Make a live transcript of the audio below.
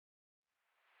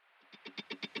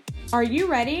Are you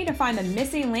ready to find the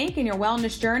missing link in your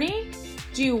wellness journey?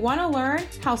 Do you want to learn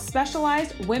how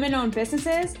specialized women-owned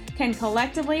businesses can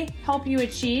collectively help you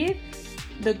achieve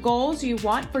the goals you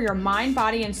want for your mind,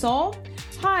 body, and soul?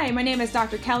 Hi, my name is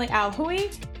Dr. Kelly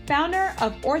Alhui, founder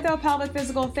of Orthopelvic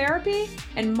Physical Therapy,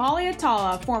 and Molly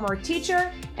Atala, former teacher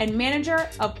and manager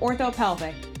of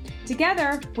Orthopelvic.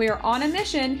 Together, we are on a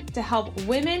mission to help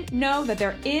women know that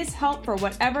there is help for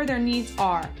whatever their needs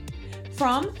are.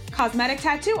 From cosmetic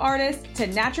tattoo artists to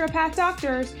naturopath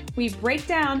doctors, we break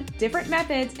down different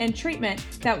methods and treatment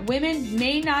that women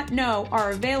may not know are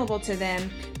available to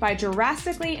them by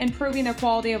drastically improving their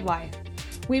quality of life.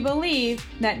 We believe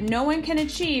that no one can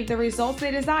achieve the results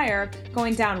they desire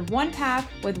going down one path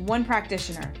with one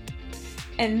practitioner.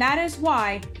 And that is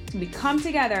why we come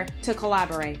together to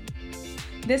collaborate.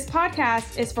 This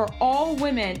podcast is for all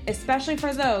women, especially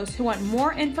for those who want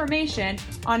more information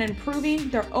on improving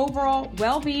their overall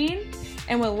well-being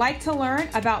and would like to learn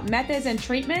about methods and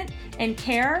treatment and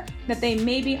care that they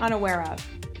may be unaware of.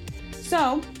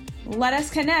 So, let us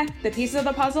connect the pieces of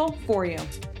the puzzle for you.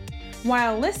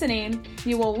 While listening,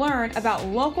 you will learn about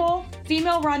local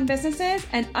female-run businesses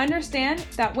and understand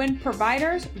that when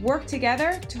providers work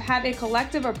together to have a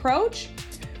collective approach,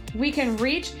 we can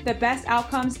reach the best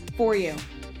outcomes for you.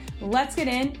 Let's get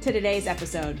into today's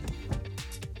episode.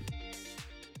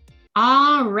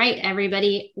 All right,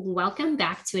 everybody. Welcome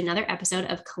back to another episode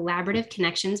of Collaborative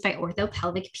Connections by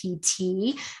Orthopelvic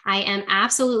PT. I am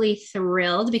absolutely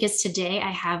thrilled because today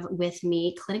I have with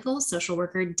me clinical social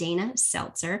worker Dana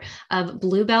Seltzer of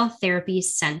Bluebell Therapy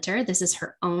Center. This is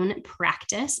her own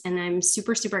practice, and I'm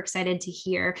super, super excited to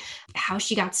hear how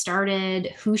she got started,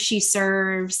 who she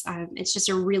serves. It's just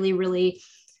a really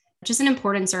just an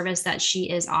important service that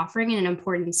she is offering and an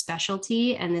important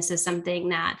specialty. And this is something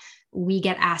that we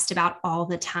get asked about all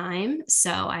the time.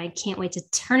 So I can't wait to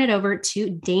turn it over to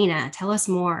Dana. Tell us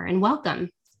more and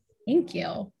welcome. Thank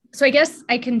you. So I guess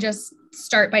I can just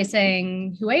start by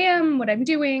saying who I am, what I'm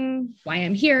doing, why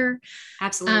I'm here.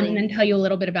 Absolutely. And then tell you a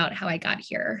little bit about how I got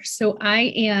here. So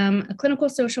I am a clinical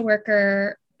social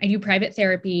worker. I do private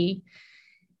therapy.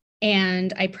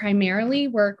 And I primarily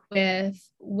work with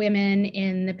women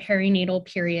in the perinatal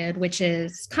period, which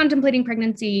is contemplating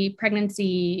pregnancy,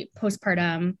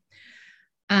 postpartum.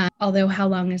 Although how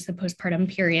long is the postpartum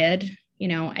period?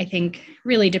 I think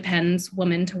really depends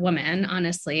woman to woman,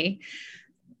 honestly.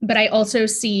 But I also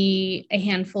see a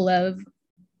handful of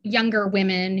younger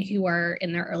women who are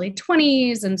in their early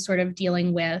 20s and sort of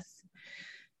dealing with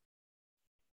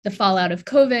the fallout of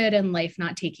COVID and life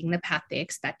not taking the path they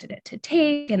expected it to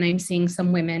take. And I'm seeing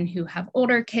some women who have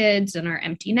older kids and are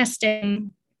empty nesting.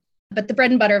 But the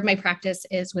bread and butter of my practice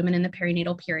is women in the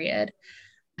perinatal period.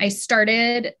 I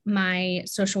started my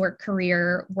social work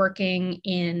career working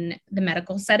in the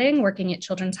medical setting, working at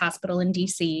Children's Hospital in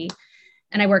DC.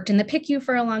 And I worked in the PICU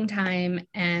for a long time.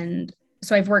 And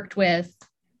so I've worked with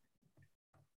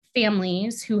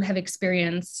families who have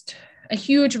experienced a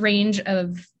huge range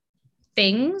of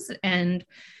things and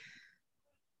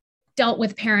dealt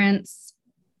with parents,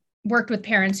 worked with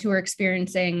parents who are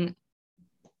experiencing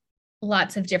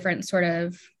lots of different sort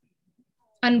of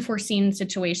unforeseen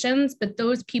situations, but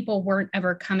those people weren't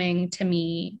ever coming to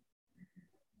me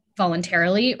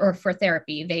voluntarily or for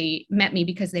therapy. They met me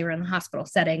because they were in the hospital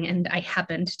setting and I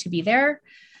happened to be there.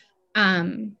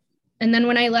 And then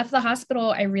when I left the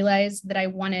hospital, I realized that I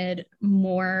wanted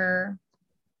more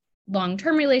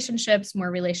long-term relationships, more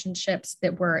relationships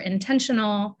that were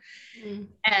intentional.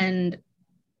 And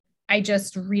I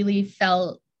just really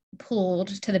felt pulled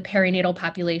to the perinatal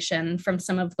population from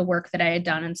some of the work that I had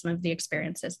done and some of the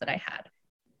experiences that I had.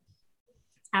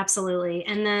 Absolutely.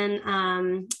 And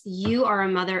then you are a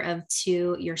mother of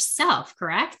two yourself,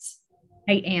 correct?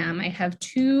 I am. I have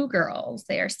two girls.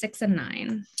 They are 6 and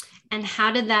 9. And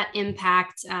how did that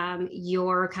impact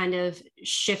your kind of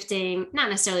shifting, not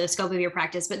necessarily the scope of your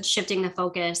practice, but shifting the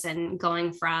focus and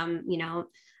going from,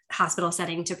 hospital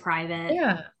setting to private?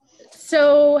 Yeah.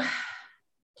 So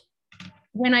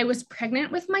when I was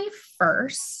pregnant with my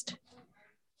first,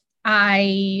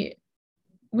 I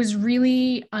was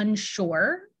really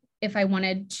unsure if I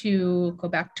wanted to go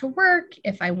back to work,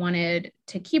 if I wanted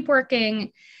to keep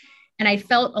working. And I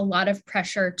felt a lot of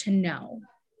pressure to know.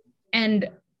 And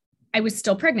I was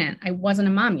still pregnant. I wasn't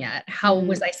a mom yet. How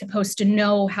was I supposed to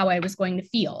know how I was going to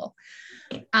feel?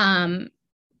 And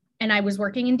I was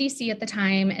working in DC at the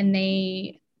time, and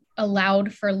they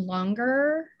allowed for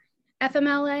longer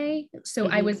FMLA. So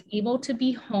I was able to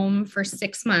be home for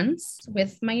 6 months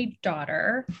with my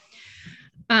daughter.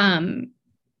 And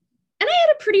I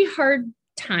had a pretty hard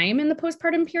time in the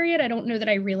postpartum period. I don't know that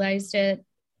I realized it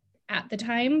at the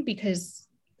time because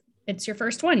it's your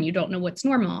first one. You don't know what's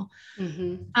normal.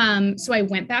 So I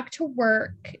went back to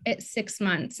work at 6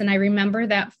 months. And I remember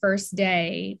that first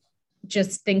day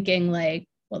just thinking like,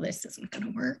 well, this isn't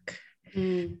going to work.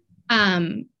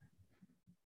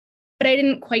 But I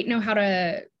didn't quite know how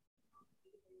to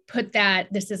put that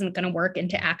this isn't going to work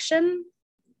into action.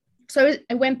 So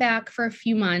I went back for a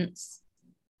few months.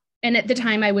 And at the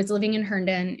time I was living in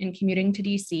Herndon and commuting to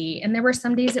DC. And there were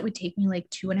some days it would take me like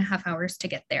 2.5 hours to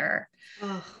get there.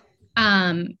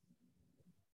 And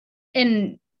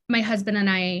my husband and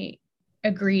I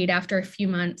agreed after a few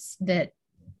months that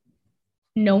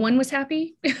no one was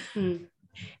happy. And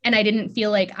I didn't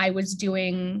feel like I was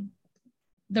doing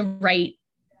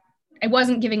I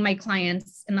wasn't giving my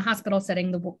clients in the hospital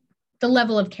setting the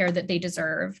level of care that they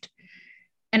deserved.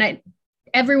 And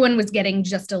everyone was getting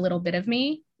just a little bit of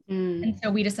me. And so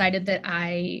we decided that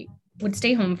I would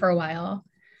stay home for a while.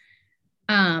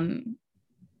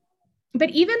 But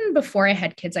even before I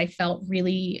had kids, I felt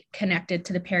really connected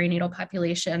to the perinatal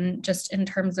population, just in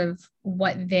terms of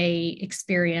what they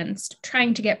experienced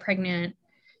trying to get pregnant,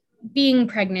 being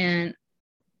pregnant,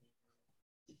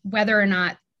 whether or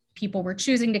not people were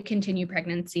choosing to continue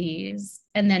pregnancies,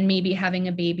 and then maybe having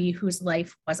a baby whose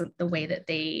life wasn't the way that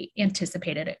they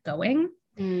anticipated it going.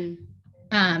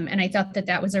 And I thought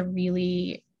that was a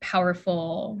really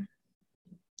powerful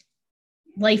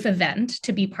life event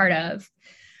to be part of.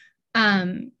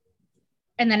 And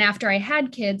then after I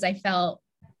had kids, I felt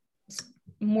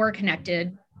more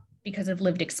connected because of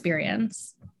lived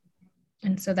experience.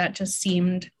 And so that just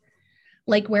seemed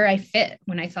like where I fit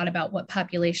when I thought about what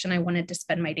population I wanted to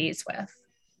spend my days with.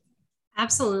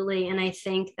 Absolutely. And I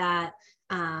think that,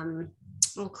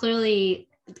 clearly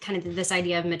kind of this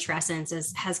idea of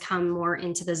matrescence has come more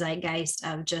into the zeitgeist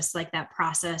of just like that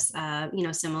process,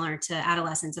 similar to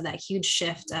adolescence, of that huge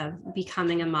shift of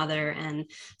becoming a mother. And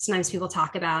sometimes people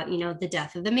talk about, the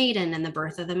death of the maiden and the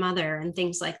birth of the mother and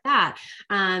things like that.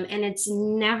 And it's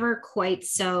never quite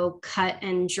so cut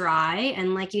and dry.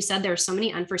 And like you said, there are so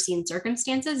many unforeseen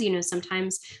circumstances.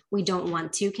 Sometimes we don't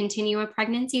want to continue a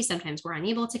pregnancy. Sometimes we're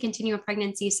unable to continue a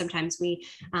pregnancy. Sometimes we,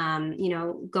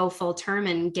 go full term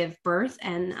and give birth,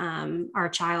 and our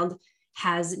child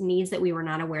has needs that we were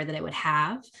not aware that it would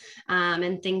have,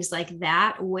 and things like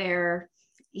that, where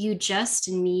you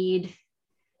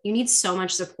need so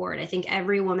much support. I think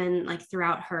every woman, like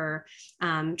throughout her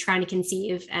trying to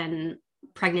conceive and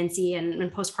pregnancy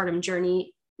and postpartum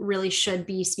journey, really should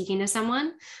be speaking to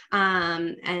someone.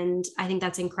 And I think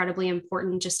that's incredibly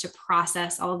important, just to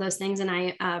process all of those things. And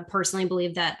I personally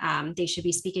believe that they should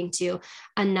be speaking to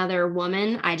another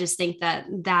woman. I just think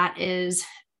that is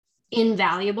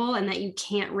invaluable, and that you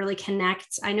can't really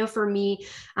connect. I know for me,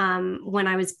 when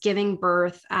I was giving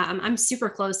birth, I'm super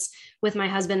close with my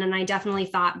husband, and I definitely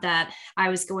thought that I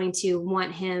was going to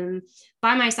want him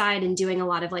by my side and doing a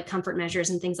lot of like comfort measures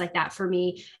and things like that for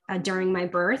me during my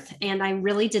birth. And I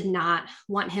really did not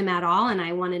want him at all. And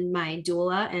I wanted my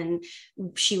doula, and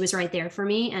she was right there for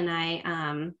me. And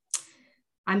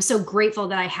I'm so grateful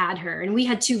that I had her. And we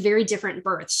had two very different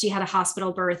births. She had a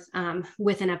hospital birth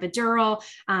with an epidural.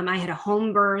 I had a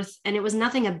home birth, and it was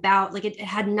nothing about it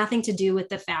had nothing to do with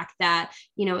the fact that,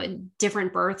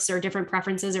 different births or different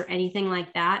preferences or anything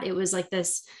like that. It was like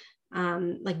this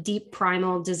deep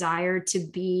primal desire to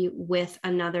be with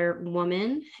another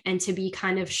woman and to be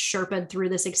kind of sherpa'd through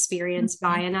this experience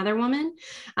by another woman.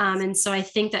 And so I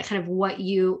think that kind of what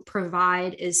you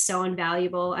provide is so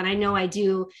invaluable. And I know I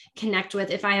do connect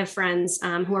with, if I have friends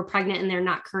who are pregnant and they're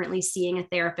not currently seeing a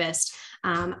therapist,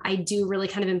 I do really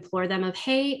kind of implore them of,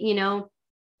 hey,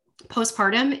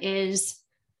 postpartum is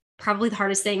probably the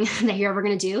hardest thing that you're ever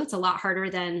going to do. It's a lot harder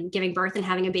than giving birth and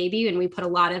having a baby. And we put a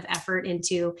lot of effort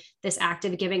into this act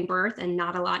of giving birth and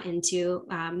not a lot into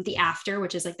the after,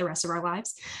 which is like the rest of our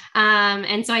lives.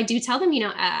 And so I do tell them,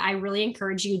 I really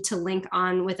encourage you to link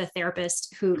on with a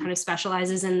therapist who kind of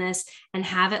specializes in this, and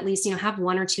have at least, have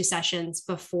 1 or 2 sessions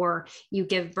before you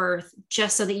give birth,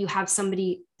 just so that you have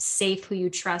somebody safe who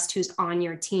you trust, who's on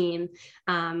your team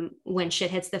when shit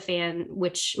hits the fan,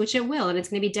 which it will. And it's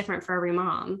going to be different for every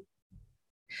mom.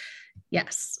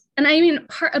 Yes. And I mean,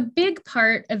 a big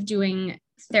part of doing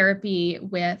therapy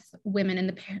with women in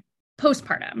the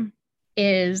postpartum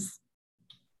is,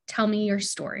 tell me your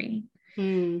story.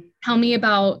 Tell me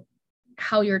about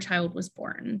how your child was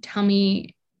born. Tell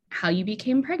me how you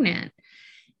became pregnant.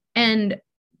 And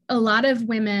a lot of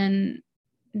women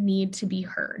need to be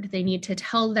heard. They need to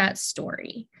tell that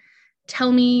story.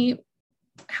 Tell me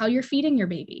how you're feeding your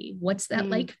baby. What's that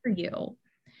like for you?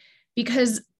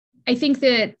 Because I think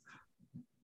that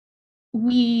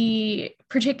we,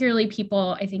 particularly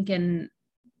people, I think in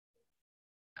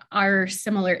our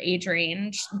similar age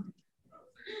range,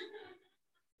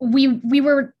 we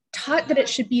were taught that it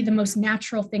should be the most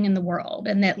natural thing in the world,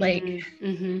 and that like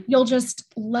you'll just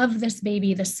love this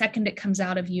baby the second it comes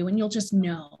out of you, and you'll just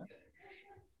know.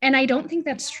 And I don't think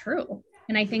that's true.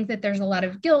 And I think that there's a lot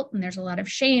of guilt and there's a lot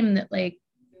of shame that like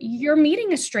you're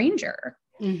meeting a stranger.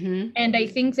 And I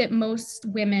think that most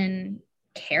women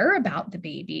care about the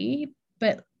baby,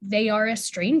 but they are a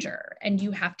stranger, and you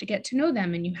have to get to know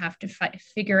them, and you have to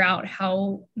figure out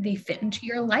how they fit into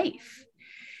your life.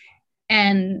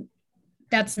 And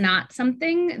that's not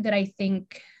something that I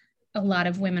think a lot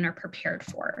of women are prepared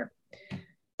for.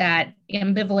 That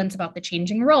ambivalence about the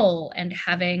changing role and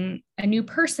having a new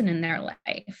person in their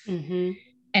life.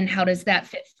 And how does that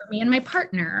fit for me and my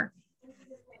partner?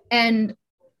 And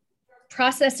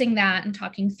processing that and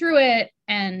talking through it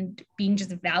and being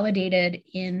just validated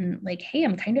in like, hey,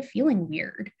 I'm kind of feeling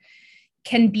weird,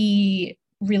 can be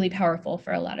really powerful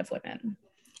for a lot of women.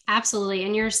 Absolutely.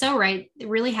 And you're so right.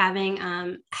 Really having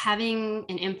an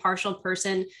impartial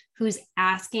person who's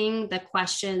asking the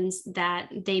questions that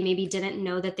they maybe didn't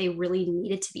know that they really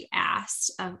needed to be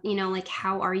asked of, like,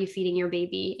 how are you feeding your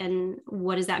baby? And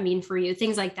what does that mean for you?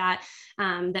 Things like that,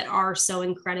 that are so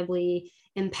incredibly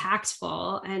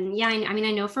impactful. And yeah, I mean,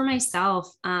 I know for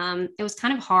myself, it was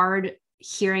kind of hard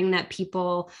hearing that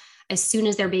people, as soon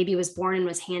as their baby was born and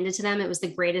was handed to them, it was the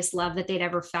greatest love that they'd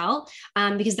ever felt,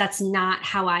 because that's not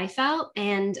how I felt.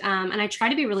 And I try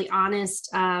to be really honest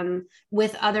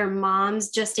with other moms,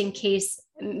 just in case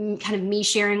kind of me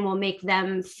sharing will make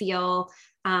them feel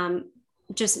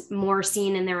just more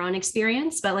seen in their own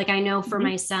experience. But like, I know for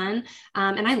my son,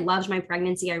 and I loved my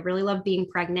pregnancy. I really loved being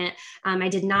pregnant. I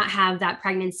did not have that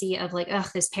pregnancy of like, oh,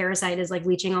 this parasite is like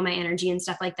leeching all my energy and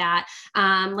stuff like that.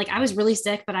 Like I was really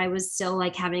sick, but I was still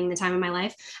like having the time of my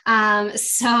life.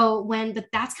 But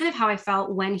that's kind of how I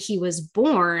felt when he was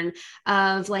born,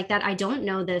 of like that. I don't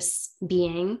know this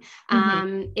being.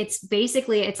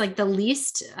 It's like the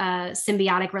least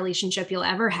symbiotic relationship you'll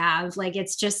ever have. Like,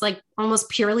 it's just like almost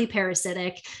purely parasitic.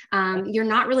 You're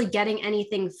not really getting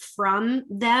anything from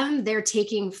them. They're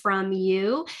taking from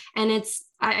you. And it's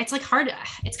like hard.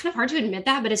 It's kind of hard to admit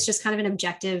that, but it's just kind of an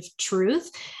objective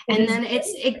truth. And then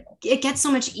it gets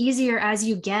so much easier as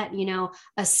you get,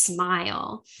 a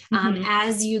smile,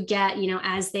 as you get,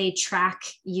 as they track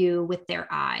you with their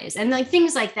eyes and like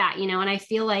things like that, and I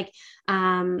feel like,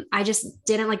 I just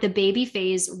didn't like the baby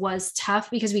phase was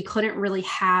tough because we couldn't really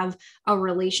have a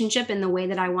relationship in the way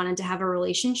that I wanted to have a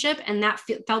relationship. And that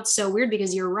felt so weird,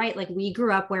 because you're right. Like, we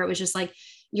grew up where it was just like,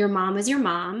 your mom is your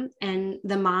mom, and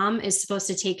the mom is supposed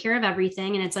to take care of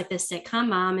everything. And it's like this sitcom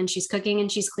mom, and she's cooking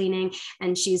and she's cleaning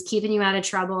and she's keeping you out of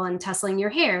trouble and tussling your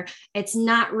hair. It's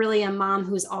not really a mom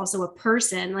who's also a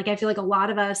person. Like, I feel like a lot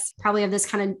of us probably have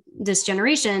this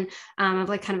generation of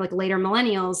like kind of like later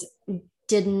millennials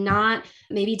did not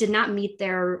meet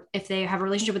if they have a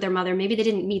relationship with their mother, maybe they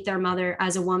didn't meet their mother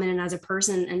as a woman and as a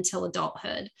person until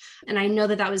adulthood. And I know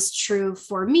that was true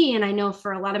for me. And I know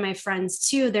for a lot of my friends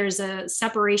too, there's a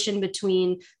separation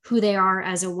between who they are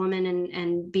as a woman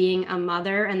and being a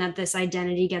mother, and that this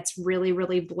identity gets really,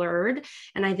 really blurred.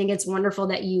 And I think it's wonderful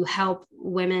that you help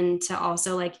women to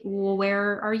also like, well,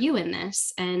 where are you in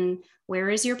this? And where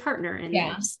is your partner in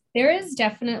this? There is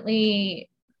definitely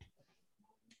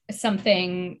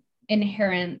something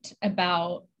inherent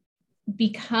about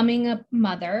becoming a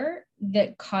mother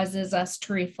that causes us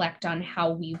to reflect on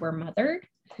how we were mothered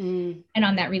and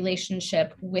on that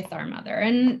relationship with our mother.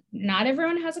 And not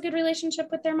everyone has a good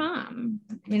relationship with their mom.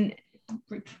 I mean,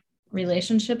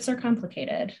 relationships are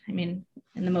complicated. I mean,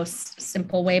 in the most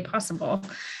simple way possible.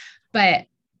 But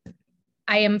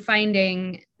I am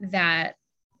finding that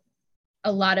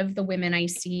a lot of the women I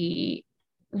see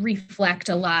reflect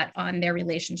a lot on their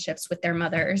relationships with their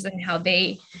mothers and how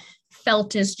they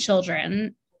felt as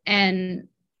children. And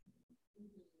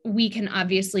we can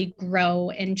obviously grow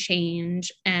and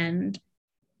change and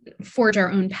forge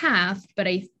our own path, but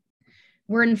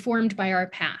we're informed by our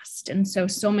past. And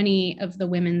so many of the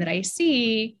women that I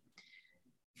see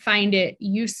find it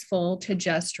useful to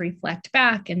just reflect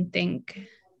back and think,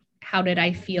 how did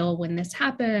I feel when this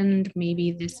happened?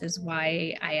 Maybe this is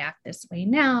why I act this way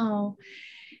now.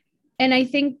 And I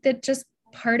think that just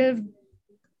part of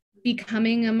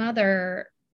becoming a mother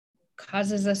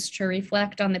causes us to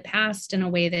reflect on the past in a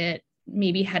way that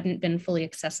maybe hadn't been fully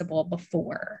accessible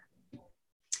before.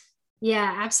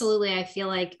 Yeah, absolutely. I feel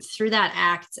like through that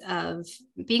act of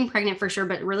being pregnant for sure,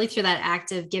 but really through that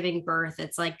act of giving birth,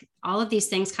 it's like all of these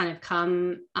things kind of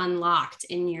come unlocked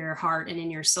in your heart and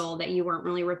in your soul that you weren't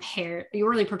really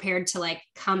prepared to like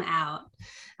come out.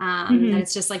 That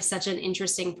it's just like such an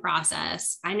interesting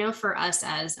process. I know for us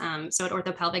as, so at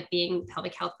OrthoPelvic, being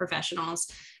pelvic health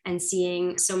professionals and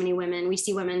seeing so many women, we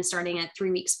see women starting at 3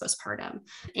 weeks postpartum.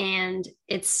 And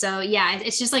it's so,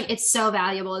 it's just like, it's so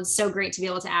valuable. It's so great to be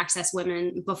able to access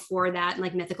women before that,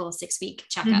 like mythical 6-week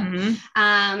checkup.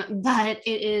 But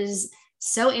it is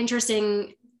so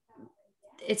interesting.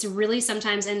 It's really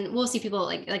sometimes, and we'll see people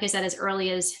like I said, as early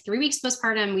as 3 weeks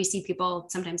postpartum. We see people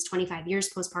sometimes 25 years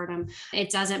postpartum. It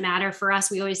doesn't matter for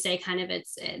us. We always say kind of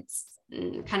it's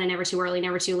kind of never too early,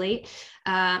 never too late.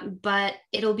 But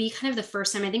it'll be kind of the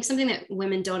first time. I think something that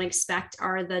women don't expect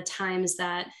are the times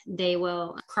that they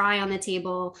will cry on the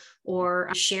table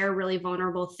or share really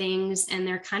vulnerable things. And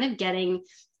they're kind of getting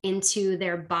into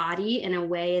their body in a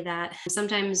way that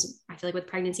sometimes I feel like with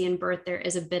pregnancy and birth, there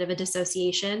is a bit of a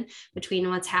dissociation between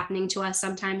what's happening to us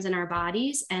sometimes in our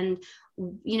bodies. And,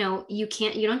 you know, you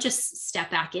don't just step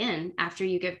back in after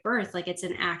you give birth. Like it's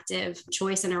an active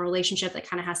choice in a relationship that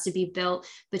kind of has to be built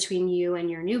between you and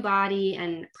your new body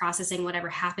and processing whatever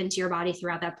happened to your body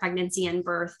throughout that pregnancy and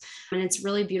birth. And it's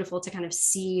really beautiful to kind of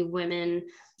see women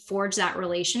forge that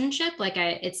relationship. Like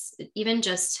it's even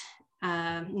just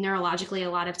neurologically, a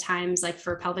lot of times, like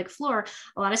for pelvic floor,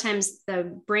 a lot of times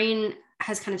the brain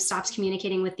has kind of stops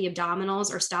communicating with the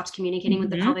abdominals or stops communicating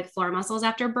with the pelvic floor muscles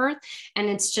after birth. And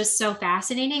it's just so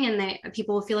fascinating. And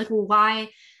people will feel like, well, why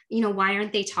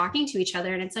aren't they talking to each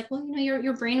other? And it's like, well, you know,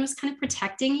 your brain was kind of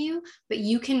protecting you, but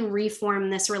you can reform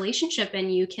this relationship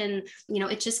and you can, you know,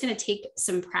 it's just going to take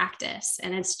some practice.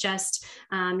 And it's just,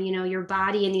 you know, your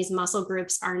body and these muscle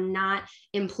groups are not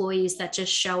employees that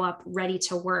just show up ready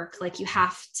to work. Like you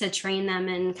have to train them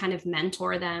and kind of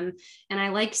mentor them. And I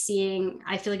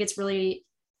feel like it's really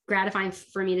gratifying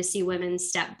for me to see women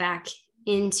step back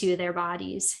into their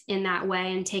bodies in that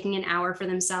way and taking an hour for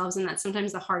themselves. And that's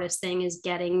sometimes the hardest thing, is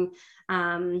getting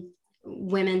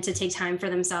women to take time for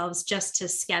themselves just to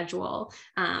schedule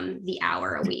the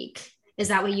hour a week. Is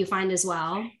that what you find as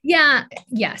well? Yeah.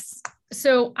 Yes.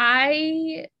 So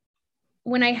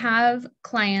when I have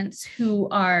clients who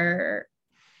are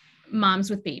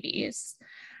moms with babies,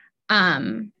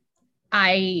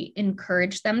 I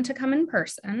encourage them to come in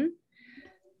person.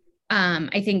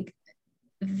 I think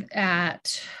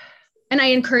that, and I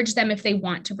encourage them if they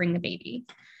want to bring the baby.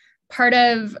 Part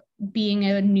of being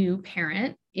a new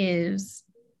parent is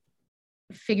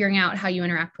figuring out how you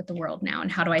interact with the world now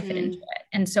and how do I fit into it.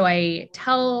 And so I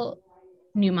tell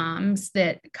new moms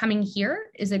that coming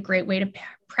here is a great way to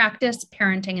practice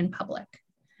parenting in public.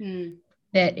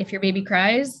 That if your baby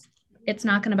cries, it's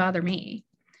not going to bother me.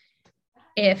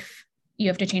 If you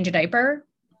have to change a diaper,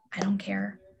 I don't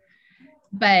care.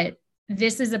 But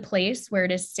this is a place where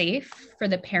it is safe for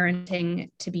the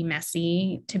parenting to be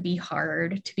messy, to be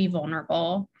hard, to be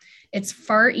vulnerable. It's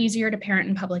far easier to parent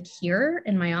in public here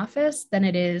in my office than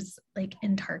it is like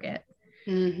in Target.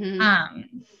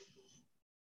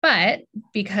 But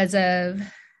because of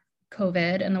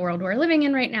COVID and the world we're living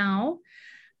in right now,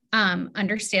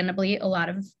 understandably, a lot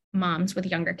of moms with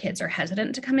younger kids are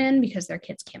hesitant to come in because their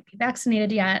kids can't be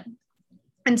vaccinated yet.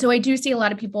 And so I do see a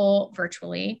lot of people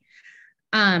virtually.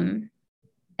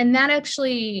 And that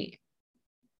actually,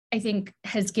 I think,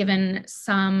 has given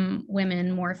some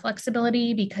women more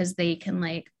flexibility because they can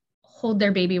like hold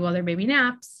their baby while their baby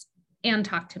naps and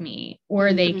talk to me,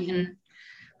 or they can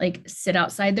like sit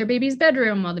outside their baby's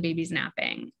bedroom while the baby's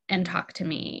napping and talk to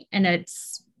me. And I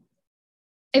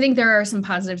think there are some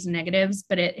positives and negatives,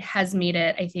 but it has made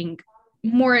it, I think,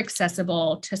 more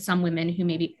accessible to some women who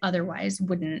maybe otherwise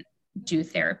wouldn't do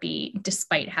therapy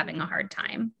despite having a hard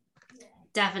time.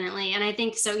 Definitely. And I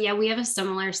think so. Yeah, we have a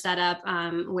similar setup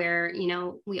where, you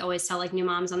know, we always tell like new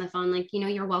moms on the phone, like, you know,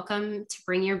 you're welcome to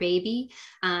bring your baby.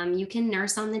 You can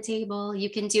nurse on the table. You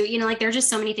can do, you know, like there are just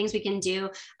so many things we can do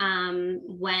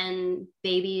when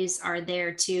babies are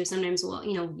there too. Sometimes we'll,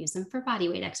 you know, use them for body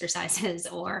weight exercises,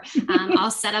 or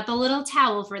I'll set up a little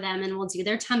towel for them and we'll do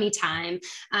their tummy time.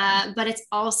 But it's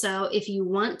also, if you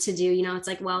want to do, you know, it's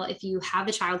like, well, if you have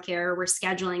the childcare, we're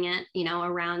scheduling it, you know,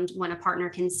 around when a partner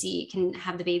can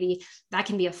have the baby, that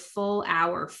can be a full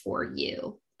hour for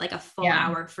you, like a full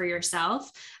hour for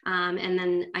yourself. And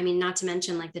then, I mean, not to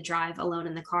mention like the drive alone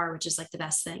in the car, which is like the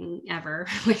best thing ever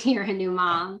when you're a new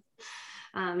mom,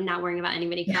 not worrying about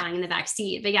anybody crying in the back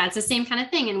seat. But yeah, it's the same kind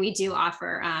of thing. And we do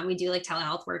offer, we do like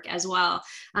telehealth work as well.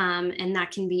 And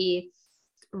that can be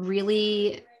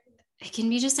really it can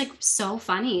be just like so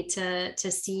funny to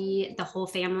see the whole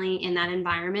family in that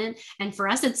environment. And for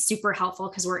us, it's super helpful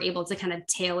because we're able to kind of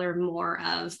tailor more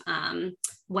of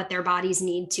what their bodies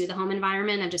need to the home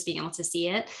environment and just being able to see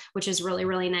it, which is really,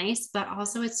 really nice. But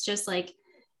also it's just like,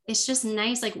 it's just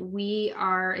nice. Like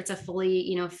it's a fully,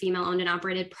 you know, female owned and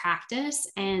operated practice.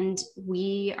 And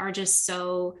we are just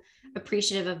so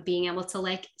appreciative of being able to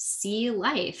like see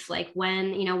life. Like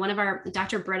when, you know,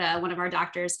 Dr. Britta, one of our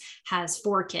doctors has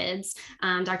 4 kids.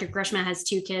 Dr. Grishma has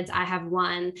 2 kids. I have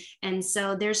 1. And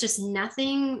so there's just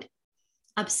nothing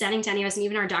upsetting to any of us. And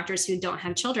even our doctors who don't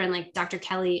have children, like Dr.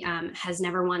 Kelly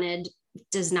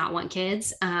does not want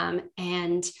kids.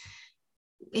 And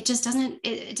it just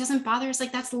doesn't bother us.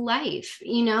 Like that's life,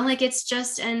 you know, like it's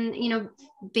just, and, you know,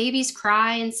 babies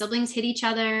cry and siblings hit each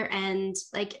other and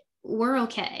like, we're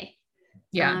okay.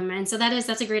 Yeah. And so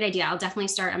that's a great idea. I'm going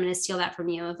to steal that from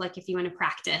you of like, if you want to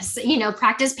practice, you know,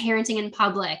 practice parenting in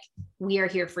public, we are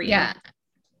here for you. Yeah.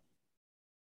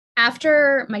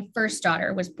 After my first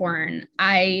daughter was born,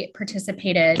 I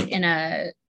participated in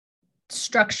a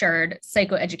structured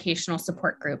psychoeducational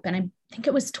support group. And I think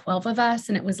it was 12 of us,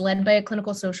 and it was led by a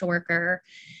clinical social worker.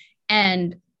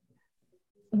 And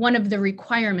one of the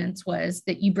requirements was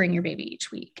that you bring your baby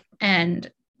each week. And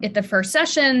at the first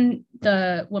session,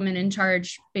 the woman in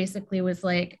charge basically was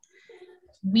like,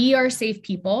 we are safe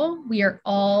people. We are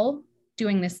all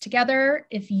doing this together.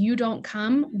 If you don't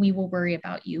come, we will worry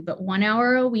about you. But 1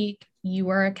 hour a week, you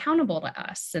are accountable to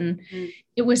us. And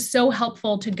it was so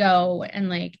helpful to go and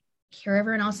like hear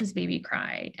everyone else's baby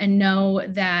cry and know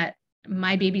that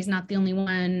my baby's not the only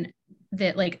one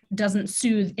that like doesn't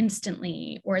soothe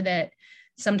instantly, or that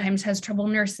sometimes has trouble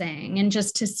nursing, and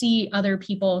just to see other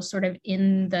people sort of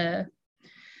in the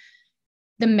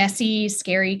messy,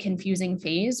 scary, confusing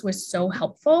phase was so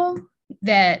helpful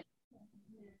that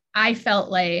I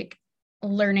felt like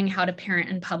learning how to parent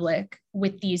in public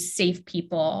with these safe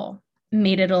people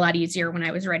made it a lot easier when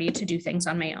I was ready to do things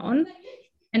on my own.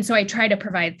 And so I try to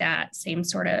provide that same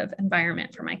sort of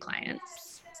environment for my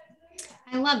clients.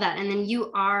 I love that. And then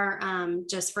you are,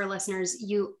 just for listeners,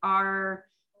 you are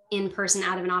in person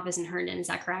out of an office in Herndon. Is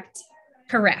that correct?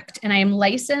 Correct. And I am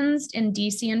licensed in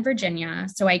DC and Virginia.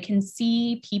 So I can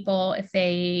see people if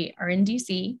they are in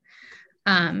DC,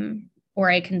 or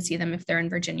I can see them if they're in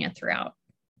Virginia throughout.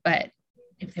 But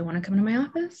if they want to come to my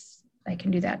office, I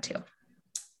can do that too.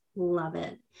 Love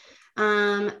it.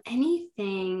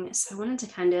 Anything, so I wanted to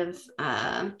kind of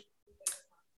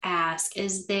ask,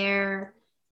 is there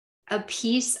a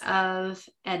piece of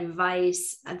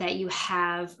advice that you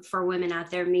have for women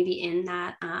out there, maybe in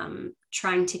that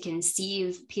trying to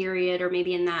conceive period, or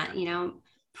maybe in that, you know,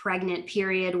 pregnant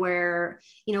period where,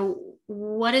 you know,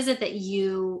 what is it that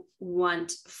you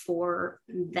want for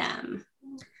them?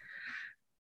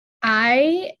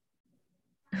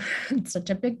 It's such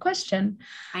a big question.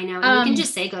 I know. You can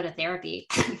just say go to therapy.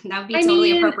 That would be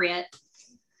totally appropriate.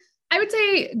 I would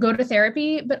say go to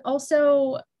therapy, but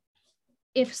also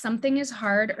if something is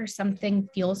hard or something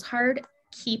feels hard,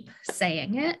 keep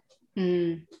saying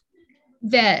it.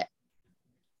 That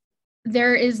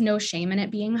there is no shame in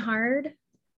it being hard.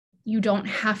 You don't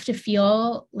have to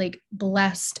feel like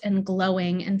blessed and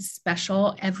glowing and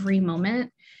special every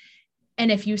moment. And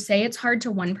if you say it's hard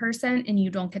to one person and you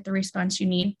don't get the response you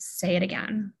need, say it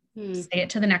again. Say it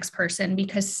to the next person,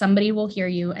 because somebody will hear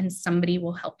you and somebody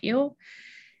will help you.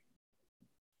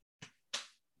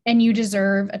 And you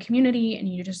deserve a community, and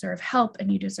you deserve help,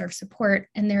 and you deserve support.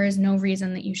 And there is no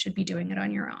reason that you should be doing it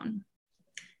on your own.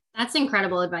 That's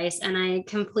incredible advice. And I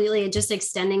completely just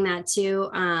extending that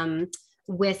to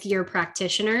with your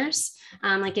practitioners.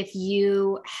 Like if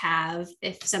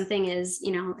something is,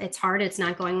 you know, it's hard, it's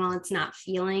not going well, it's not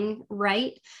feeling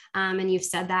right. And you've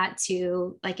said that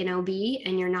to like an OB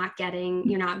and you're not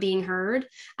being heard.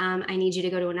 I need you to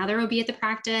go to another OB at the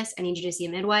practice. I need you to see a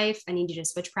midwife. I need you to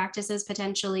switch practices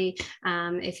potentially.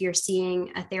 If you're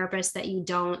seeing a therapist that you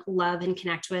don't love and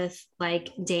connect with, like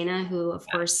Dana, who of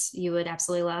course you would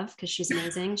absolutely love because she's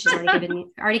amazing. She's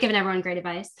already given everyone great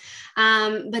advice.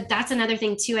 But that's another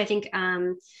thing too. I think,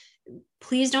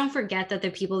 please don't forget that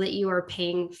the people that you are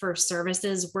paying for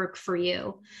services work for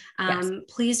you. Yes.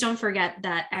 Please don't forget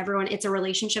that it's a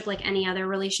relationship like any other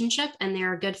relationship, and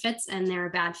there are good fits and there are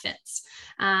bad fits.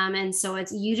 And so I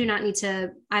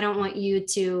don't want you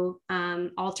to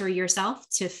alter yourself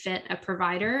to fit a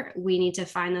provider. We need to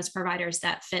find those providers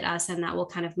that fit us and that will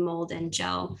kind of mold and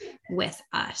gel with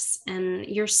us. And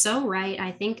you're so right.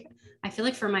 I think I feel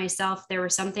like for myself, there were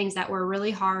some things that were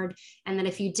really hard. And then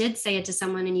if you did say it to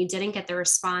someone and you didn't get the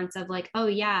response of like, oh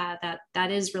yeah,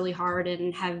 that is really hard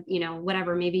and have,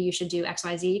 whatever, maybe you should do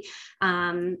XYZ.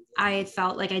 I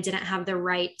felt like I didn't have the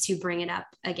right to bring it up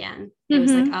again. It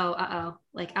was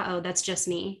like, that's just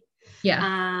me. Yeah.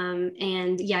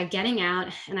 And yeah, getting out.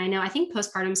 And I think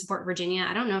Postpartum Support Virginia,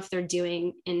 I don't know if are they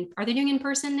doing in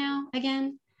person now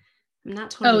again? I'm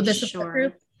not totally sure.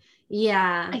 Group?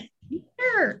 Yeah. I think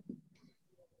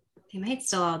they might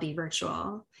still all be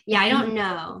virtual. Yeah, I don't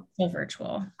know. Still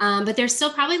virtual. But there's still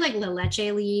probably like La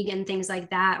Leche League and things like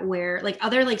that, where like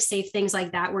other like safe things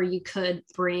like that, where you could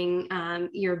bring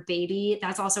your baby.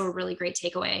 That's also a really great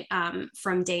takeaway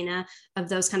from Dana of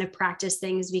those kind of practice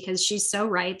things, because she's so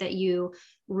right that you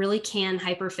really can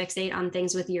hyperfixate on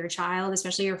things with your child,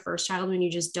 especially your first child, when you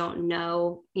just don't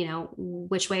know,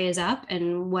 which way is up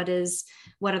and what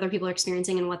other people are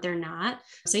experiencing and what they're not.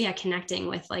 So yeah, connecting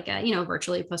with like a,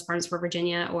 virtually Postpartum Support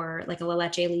Virginia or like a La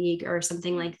Leche League or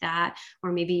something like that,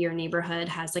 or maybe your neighborhood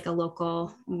has like a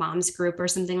local moms group or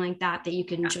something like that you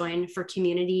can join for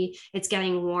community. It's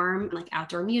getting warm, like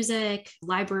outdoor music,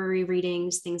 library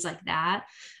readings, things like that.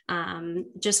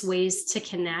 Just ways to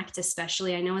connect,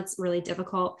 especially. I know it's really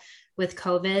difficult with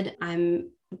COVID.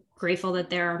 I'm grateful that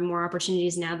there are more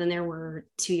opportunities now than there were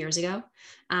 2 years ago.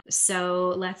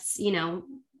 So let's,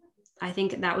 I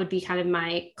think that would be kind of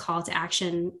my call to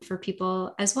action for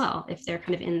people as well, if they're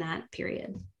kind of in that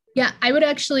period. Yeah, I would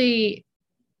actually,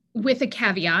 with a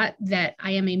caveat that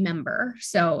I am a member.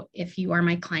 So if you are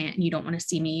my client and you don't want to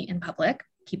see me in public,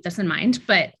 keep this in mind.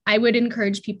 But I would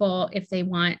encourage people, if they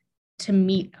want to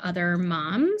meet other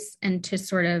moms and to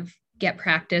sort of get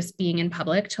practice being in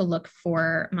public, to look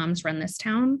for Moms Run This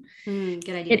Town. Good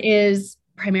idea. It is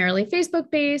primarily Facebook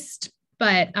based,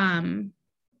 but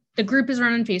the group is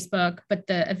run on Facebook, but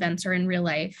the events are in real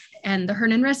life. And the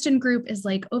Hernan Reston group is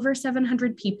like over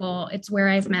 700 people. It's where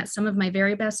I've met some of my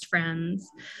very best friends.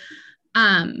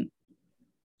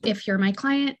 If you're my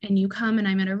client and you come and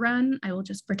I'm at a run, I will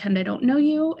just pretend I don't know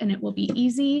you and it will be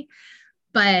easy.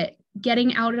 But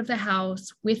getting out of the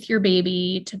house with your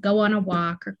baby to go on a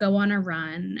walk or go on a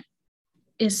run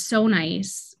is so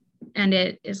nice, and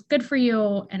it is good for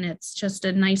you. And it's just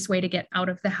a nice way to get out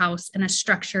of the house in a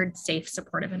structured, safe,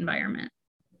 supportive environment.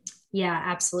 Yeah,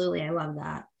 absolutely. I love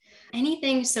that.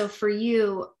 Anything. So for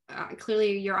you,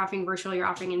 clearly you're offering virtual, you're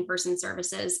offering in-person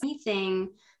services.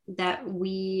 Anything that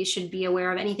we should be aware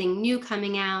of, anything new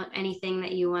coming out, anything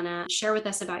that you want to share with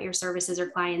us about your services or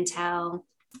clientele?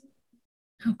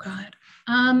 Oh God.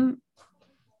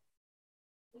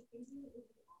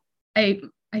 I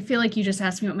feel like you just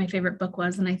asked me what my favorite book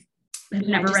was, and I've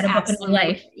never read a book in my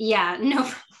life. Yeah, no.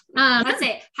 Let's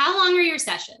say, how long are your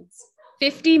sessions?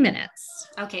 50 minutes.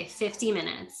 Okay, 50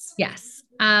 minutes. Yes.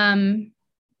 And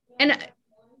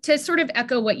to sort of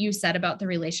echo what you said about the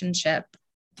relationship,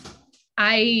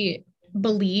 I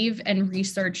believe, and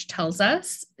research tells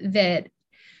us, that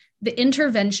the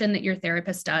intervention that your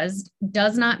therapist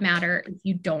does not matter if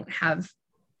you don't have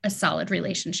a solid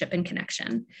relationship and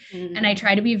connection. Mm-hmm. And I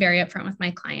try to be very upfront with my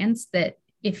clients that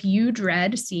if you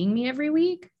dread seeing me every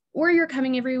week, or you're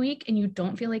coming every week and you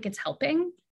don't feel like it's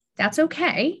helping, that's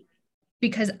okay,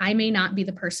 because I may not be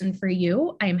the person for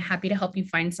you. I am happy to help you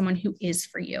find someone who is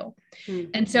for you.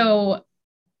 Mm-hmm. And so,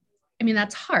 I mean,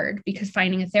 that's hard, because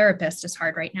finding a therapist is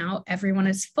hard right now. Everyone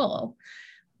is full,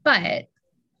 but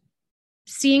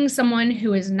seeing someone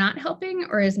who is not helping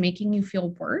or is making you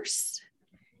feel worse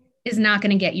is not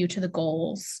going to get you to the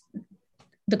goal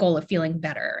of feeling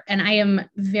better. And I am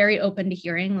very open to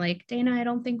hearing like, Dana, I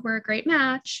don't think we're a great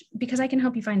match, because I can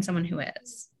help you find someone who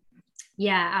is.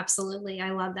 Yeah, absolutely.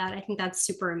 I love that. I think that's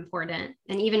super important.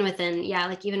 And even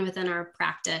within our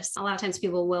practice, a lot of times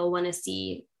people will want to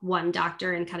see one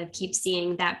doctor and kind of keep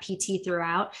seeing that PT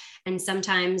throughout. And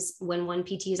sometimes when one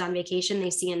PT is on vacation,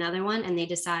 they see another one and they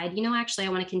decide, actually, I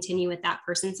want to continue with that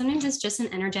person. Sometimes it's just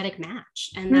an energetic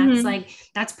match. And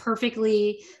that's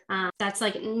perfectly, that's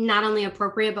like not only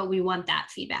appropriate, but we want that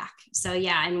feedback. So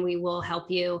yeah, and we will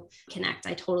help you connect.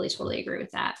 I totally agree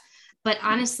with that. But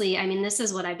honestly, I mean, this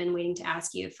is what I've been waiting to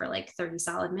ask you for like 30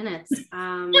 solid minutes.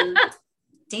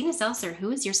 Dana Seltzer,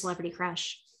 who is your celebrity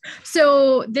crush?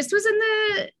 So this was in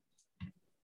the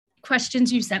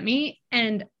questions you sent me,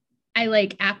 and I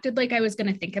acted like I was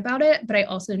going to think about it, but I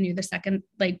also knew the second,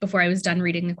 before I was done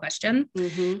reading the question,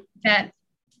 that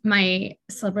my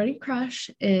celebrity crush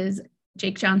is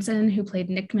Jake Johnson, who played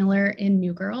Nick Miller in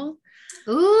New Girl.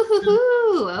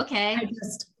 Ooh, okay.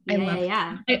 I love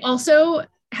him. I also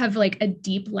have a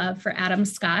deep love for Adam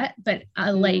Scott, but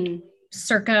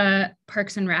circa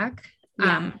Parks and Rec.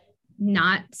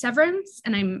 not severance.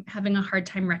 And I'm having a hard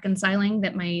time reconciling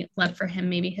that my love for him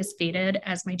maybe has faded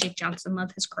as my Jake Johnson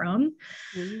love has grown.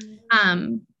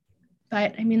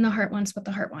 But I mean, the heart wants what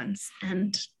the heart wants.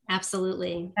 And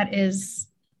absolutely.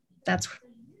 That's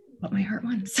what my heart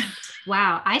wants.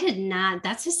 Wow. I did not.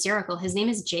 That's hysterical. His name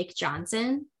is Jake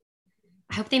Johnson.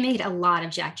 I hope they made a lot of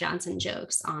Jack Johnson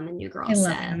jokes on the New Girl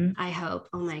set. Him. I hope.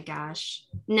 Oh my gosh.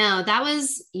 No, that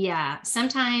was, yeah.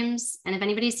 Sometimes, and if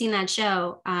anybody's seen that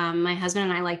show, my husband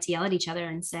and I like to yell at each other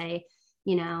and say,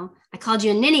 you know, I called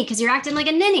you a ninny because you're acting like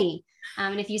a ninny.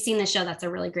 And if you've seen the show, that's a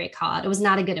really great call out. It was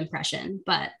not a good impression,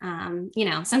 but you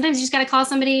know, sometimes you just got to call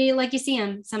somebody like you see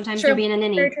him. Sometimes you're being a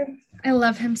ninny. I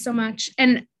love him so much.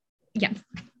 And yeah,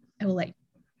 I'll let it.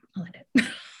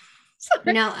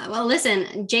 No, well,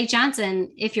 listen, Jake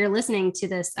Johnson, if you're listening to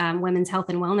this women's health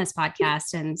and wellness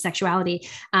podcast and sexuality,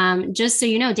 just so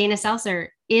you know, Dana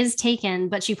Seltzer is taken,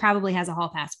 but she probably has a hall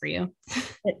pass for you.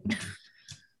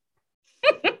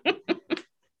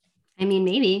 I mean,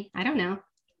 maybe. I don't know.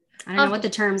 I don't know what the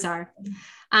terms are.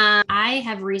 I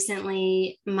have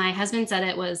recently, my husband said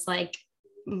it was like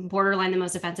borderline the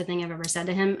most offensive thing I've ever said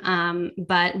to him.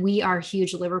 But we are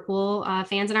huge Liverpool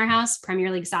fans in our house,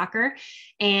 Premier League soccer.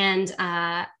 And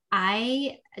there's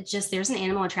an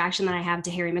animal attraction that I have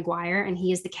to Harry Maguire, and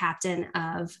he is the captain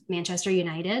of Manchester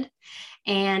United.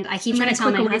 And I keep trying to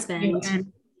tell my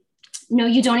husband, no,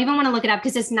 you don't even want to look it up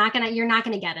because you're not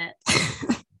going to get it.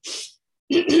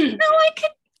 No, I could.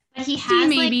 But he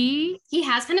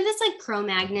has kind of this like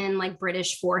Cro-Magnon, like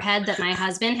British forehead that my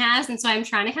husband has. And so I'm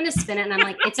trying to kind of spin it and I'm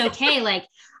like, it's okay. Like,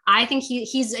 I think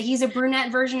he's a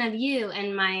brunette version of you.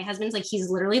 And my husband's like, he's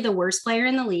literally the worst player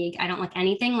in the league. I don't look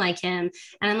anything like him.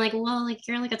 And I'm like, well, like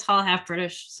you're like a tall, half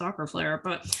British soccer player,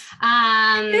 but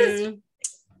yeah.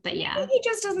 He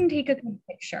just doesn't take a good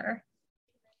picture.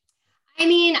 I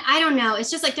mean, I don't know.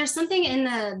 It's just like there's something in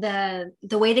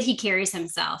the way that he carries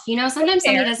himself. You know, sometimes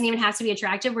somebody doesn't even have to be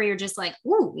attractive where you're just like,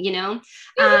 ooh, you know.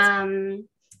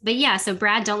 But yeah, so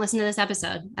Brad, don't listen to this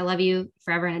episode. I love you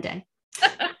forever and a day.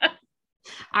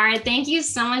 All right. Thank you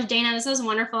so much, Dana. This was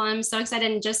wonderful. I'm so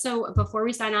excited. And just so before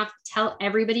we sign off, tell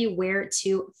everybody where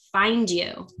to find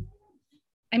you.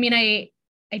 I mean, I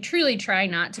truly try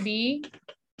not to be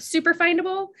super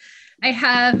findable. I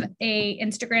have a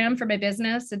Instagram for my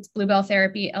business. It's Bluebell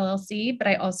Therapy LLC, but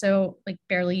I also like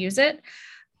barely use it.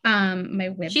 My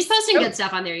website. She's posting good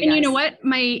stuff on there. You guys know what?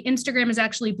 My Instagram is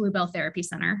actually Bluebell Therapy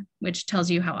Center, which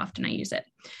tells you how often I use it.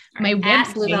 Right, my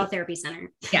website, Bluebell Therapy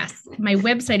Center. Yes. My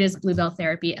website is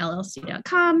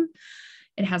bluebelltherapyllc.com.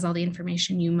 It has all the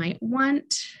information you might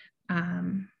want.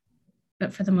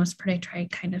 But for the most part, I try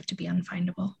kind of to be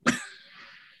unfindable.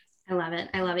 I love it.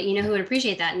 I love it. You know who would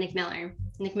appreciate that? Nick Miller,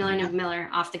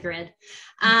 off the grid.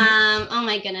 Oh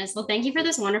my goodness. Well, thank you for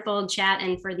this wonderful chat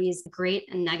and for these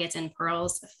great nuggets and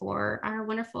pearls for our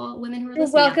wonderful women who are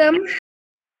listening. You're welcome.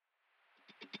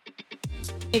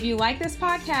 If you like this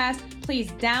podcast,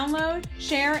 please download,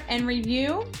 share, and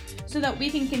review so that we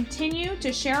can continue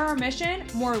to share our mission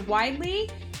more widely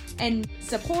and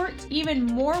support even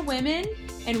more women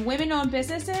and women-owned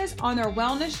businesses on their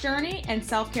wellness journey and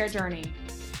self-care journey.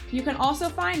 You can also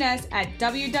find us at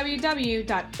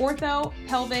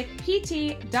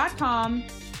www.orthopelvicpt.com,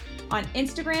 on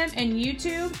Instagram and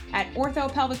YouTube at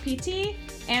orthopelvicpt,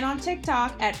 and on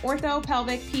TikTok at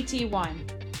orthopelvicpt1.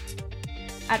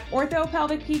 At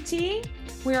OrthoPelvicPT,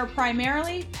 we are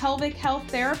primarily pelvic health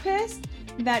therapists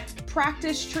that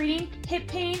practice treating hip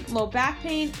pain, low back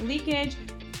pain, leakage,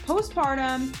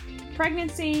 postpartum,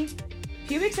 pregnancy,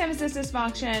 pubic symphysis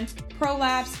dysfunction,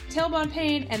 prolapse, tailbone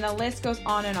pain, and the list goes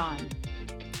on and on.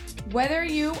 Whether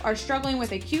you are struggling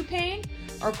with acute pain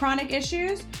or chronic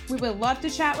issues, we would love to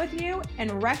chat with you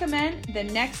and recommend the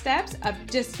next steps of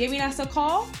just giving us a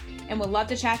call, and would love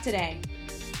to chat today.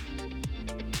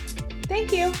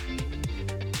 Thank you.